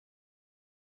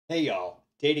Hey y'all,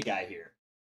 Data Guy here.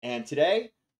 And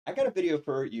today I got a video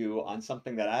for you on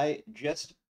something that I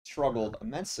just struggled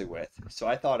immensely with. So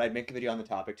I thought I'd make a video on the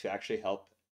topic to actually help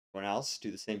everyone else do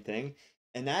the same thing.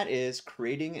 And that is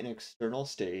creating an external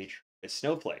stage with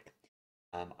Snowflake.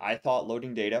 I thought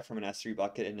loading data from an S3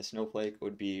 bucket into Snowflake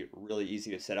would be really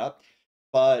easy to set up.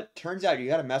 But turns out you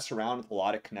got to mess around with a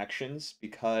lot of connections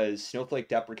because Snowflake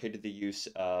deprecated the use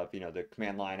of, the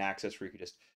command line access where you could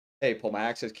just, hey, pull my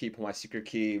access key, pull my secret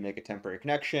key, make a temporary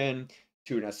connection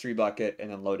to an S3 bucket, and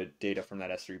then load data from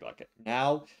that S3 bucket.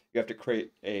 Now you have to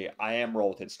create a IAM role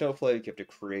within Snowflake. You have to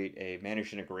create a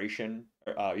managed integration.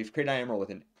 You have to create an IAM role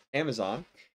within Amazon.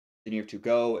 Then you have to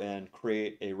go and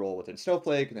create a role within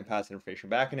Snowflake and then pass that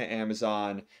information back into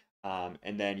Amazon.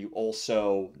 And then you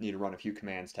also need to run a few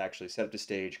commands to actually set up the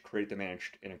stage, create the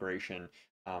managed integration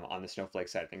on the Snowflake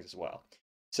side of things as well.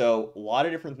 So a lot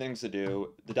of different things to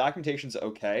do. The documentation's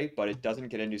okay, but it doesn't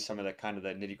get into some of the kind of the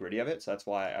nitty gritty of it. So that's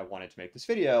why I wanted to make this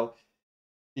video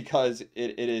because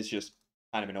it is just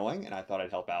kind of annoying, and I thought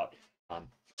I'd help out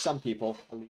some people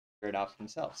at least figure it out for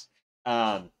themselves.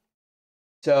 Um,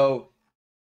 so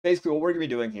basically what we're going to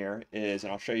be doing here is,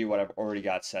 and I'll show you what I've already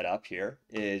got set up here,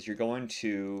 is you're going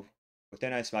to,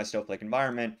 within my Snowflake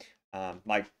environment,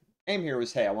 my aim here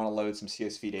was, hey, I want to load some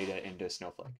CSV data into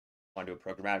Snowflake. I want to do it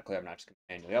programmatically. I'm not just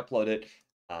going to manually upload it.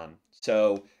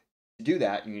 So to do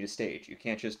that, you need a stage. You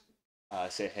can't just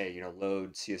say, hey,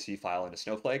 load CSV file into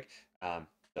Snowflake.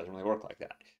 Doesn't really work like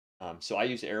that. So I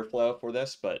use Airflow for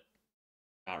this, but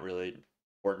not really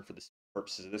important for the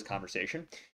purposes of this conversation.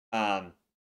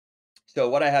 So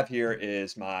what I have here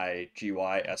is my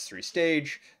GUI S3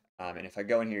 stage. And if I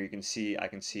go in here, I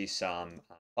can see some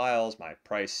files, my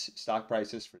stock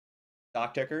prices for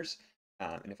stock tickers.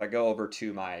 And if I go over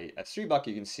to my S3 bucket,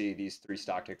 you can see these three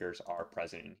stock tickers are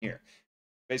present in here.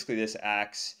 Basically, this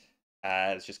acts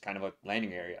as just kind of a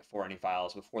landing area for any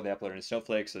files before they upload into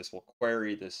Snowflake. So this will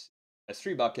query this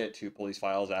S3 bucket to pull these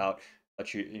files out,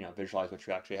 let you, visualize what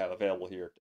you actually have available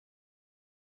here.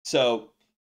 So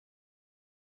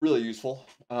really useful,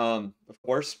 of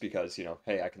course, because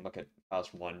hey, I can look at files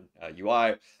from one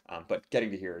UI, but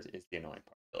getting to here is the annoying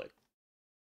part,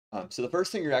 really. So the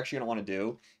first thing you're actually going to want to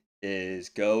do is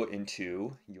go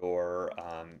into your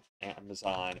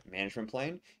Amazon management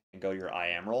plane and go to your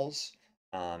IAM roles.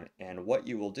 And what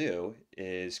you will do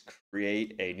is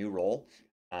create a new role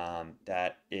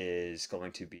that is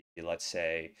going to be, let's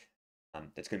say,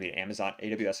 that's going to be an Amazon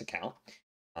AWS account.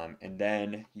 And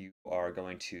then you are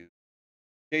going to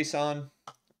JSON.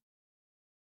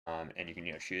 And you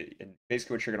can shoot. And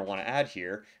basically, what you're going to want to add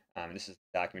here, this is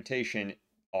documentation,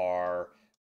 are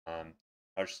I'll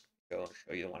just go and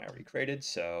show you the one I already created.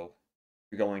 So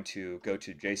you're going to go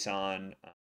to JSON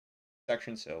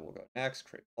section. So we'll go next,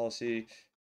 create policy,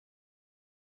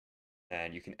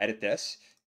 and you can edit this.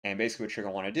 And basically, what you're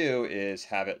going to want to do is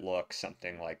have it look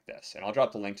something like this. And I'll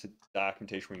drop the link to the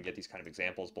documentation where you can get these kind of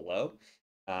examples below.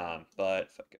 But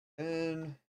if I go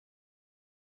in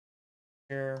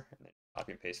here and then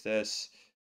copy and paste this.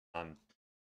 Um,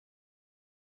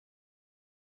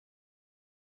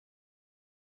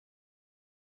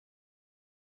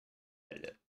 edit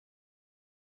it.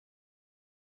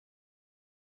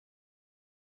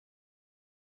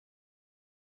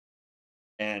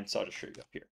 And so I'll just show you up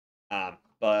here.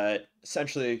 But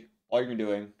essentially, all you're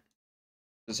doing,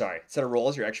 sorry, instead of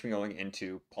roles, you're actually going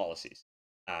into policies.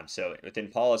 So within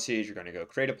policies, you're going to go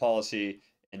create a policy,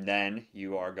 and then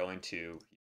you are going to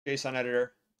JSON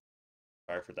editor.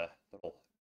 Sorry for the little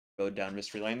road down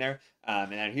mystery lane there.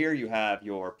 And then here you have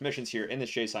your permissions here in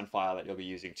this JSON file that you'll be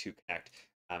using to connect.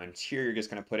 And here you're just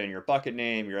going to put in your bucket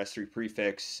name, your S3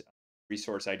 prefix,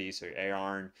 resource ID, so your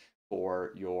ARN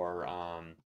for your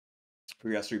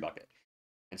S3 bucket.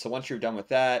 And so once you're done with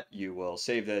that, you will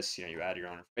save this. You add your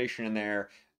own information in there,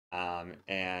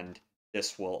 and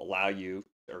this will allow you,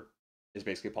 or is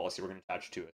basically a policy we're going to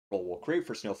attach to it. Role we'll create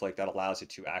for Snowflake that allows it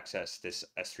to access this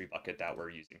S3 bucket that we're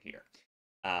using here.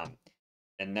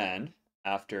 And then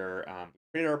after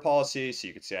we create our policy, so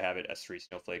you can see I have it S3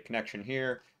 Snowflake connection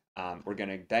here. We're going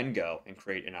to then go and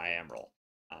create an IAM role.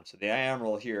 So the IAM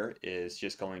role here is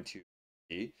just going to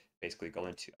be basically go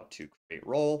into up to create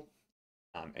role.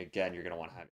 Again, you're going to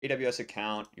want to have an AWS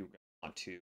account. You want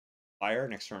to fire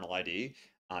an external ID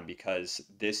because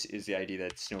this is the ID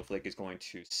that Snowflake is going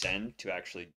to send to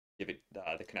actually give it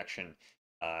the connection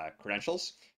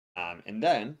credentials. And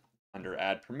then under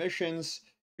add permissions,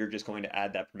 you're just going to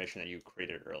add that permission that you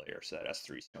created earlier. So that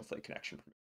S3 Snowflake connection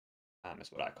permission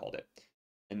is what I called it.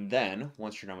 And then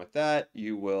once you're done with that,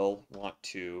 you will want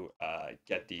to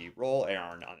get the role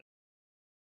ARN on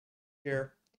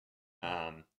here.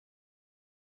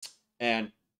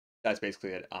 And that's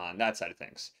basically it on that side of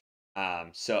things.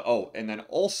 Oh, and then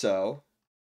also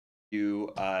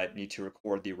you need to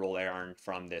record the role ARN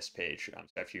from this page.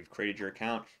 So if you've created your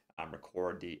account,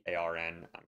 record the ARN.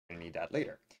 I'm going to need that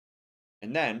later.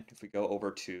 And then if we go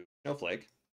over to Snowflake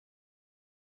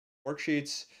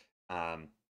Worksheets,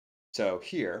 so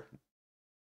here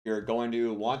you're going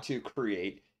to want to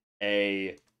create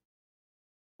a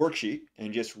worksheet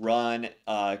and just run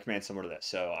a command similar to this.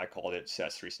 So I called it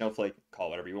S3 Snowflake, call it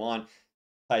whatever you want.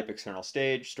 Type external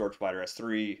stage, storage provider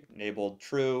S3 enabled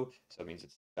true. So it means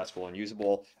it's successful and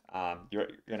usable. You're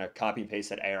going to copy and paste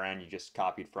that ARN you just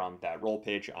copied from that role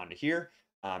page onto here.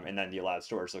 And then the allowed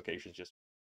storage location is just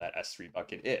that S3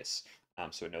 bucket is.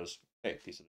 So it knows, hey,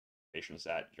 these are the locations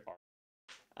that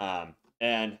are.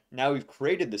 And now we've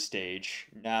created the stage,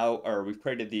 or we've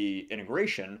created the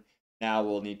integration. Now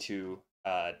we'll need to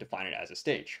define it as a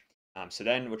stage. So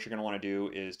then what you're going to want to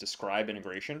do is describe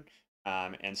integration.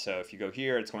 And so if you go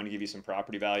here, it's going to give you some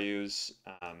property values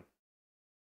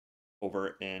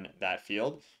over in that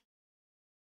field.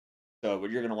 So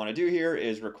what you're going to want to do here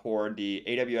is record the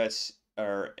AWS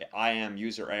or IAM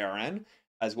user ARN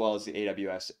as well as the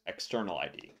AWS external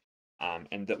ID.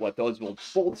 What those will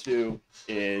both do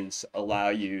is allow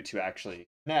you to actually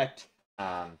connect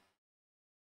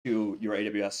to your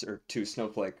AWS or to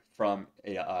Snowflake from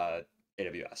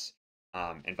AWS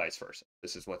and vice versa.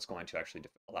 This is what's going to actually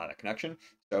allow that connection.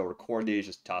 So record these,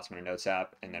 just toss them in a Notes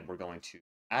app, and then we're going to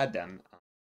add them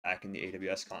back in the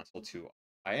AWS console to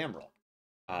IAM role.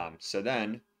 So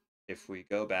then if we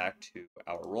go back to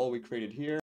our role we created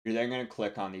here, you're then going to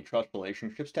click on the Trust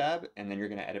Relationships tab, and then you're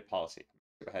going to edit policy.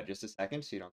 Go ahead just a second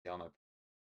so you don't see all my.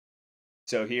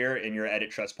 So here in your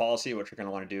edit trust policy, what you're going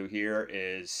to want to do here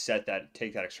is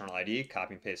take that external ID,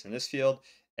 copy and paste in this field,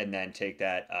 and then take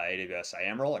that AWS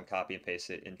IAM role and copy and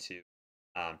paste it into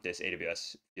this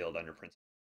AWS field under principal.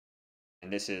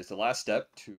 And this is the last step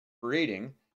to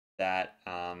creating that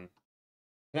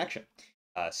connection.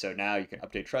 So now you can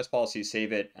update trust policy,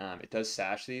 save it. It does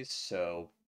stash these, so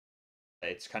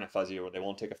it's kind of fuzzy, or they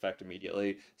won't take effect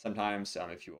immediately sometimes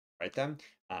if you write them,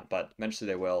 but eventually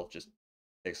they will. Just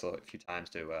takes a few times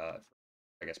to,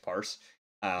 I guess, parse.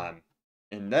 And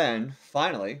then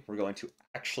finally, we're going to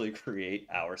actually create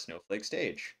our Snowflake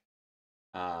stage.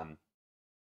 So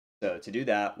to do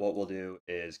that, what we'll do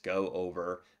is go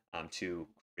over to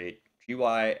create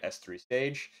GUI S3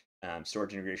 stage,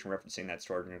 storage integration referencing that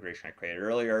storage integration I created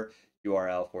earlier,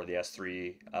 URL for the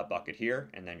S3 bucket here,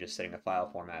 and then just setting a file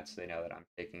format so they know that I'm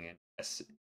taking in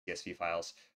CSV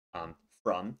files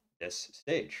from this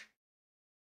stage.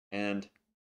 And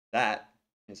that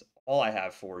is all I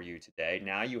have for you today.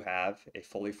 Now you have a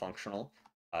fully functional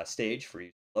stage for you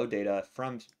to load data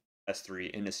from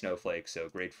S3 into Snowflake, so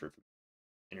great for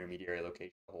intermediary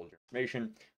location to hold your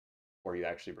information, or you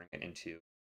actually bring it into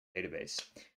database.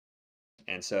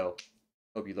 And so,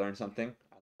 hope you learned something.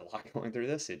 A lot going through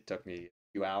this. It took me a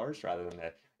few hours rather than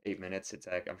the 8 minutes it's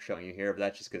like I'm showing you here. But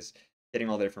that's just because getting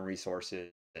all the different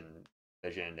resources and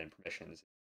vision and permissions is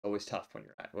always tough when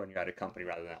you're at a company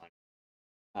rather than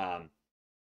on.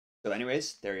 So,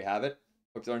 anyways, there you have it.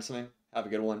 Hope you learned something. Have a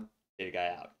good one. Data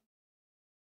Guy out.